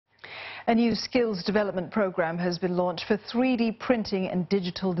A new skills development program has been launched for 3D printing and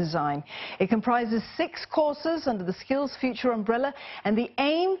digital design. It comprises 6 courses under the SkillsFuture umbrella, and the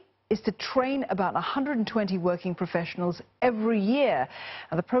aim is to train about 120 working professionals every year.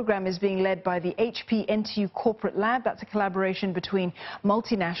 Now, the program is being led by the HP-NTU Corporate Lab. That's a collaboration between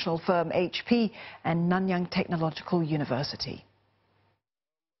multinational firm HP and Nanyang Technological University.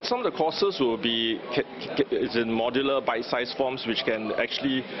 Some of the courses will be in modular bite-sized forms, which can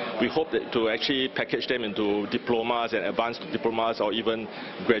actually, we hope that to actually package them into diplomas and advanced diplomas or even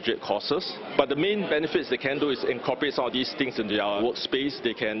graduate courses. But the main benefits they can do is incorporate some of these things into their workspace.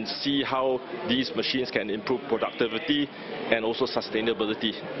 They can see how these machines can improve productivity and also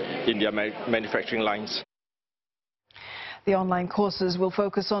sustainability in their manufacturing lines. The online courses will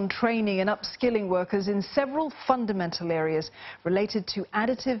focus on training and upskilling workers in several fundamental areas related to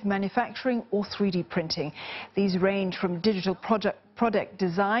additive manufacturing or 3D printing. These range from digital product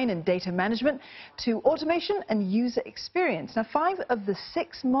design and data management to automation and user experience. Now, 5 of the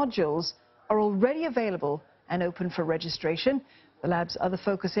 6 modules are already available and open for registration. The lab's other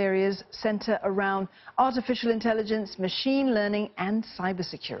focus areas center around artificial intelligence, machine learning and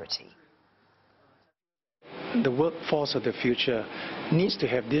cybersecurity. The workforce of the future needs to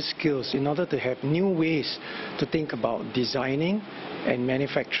have these skills in order to have new ways to think about designing and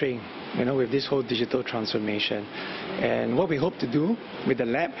manufacturing, with this whole digital transformation. And what we hope to do with the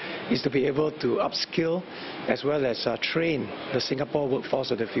lab is to be able to upskill as well as train the Singapore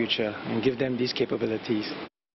workforce of the future and give them these capabilities.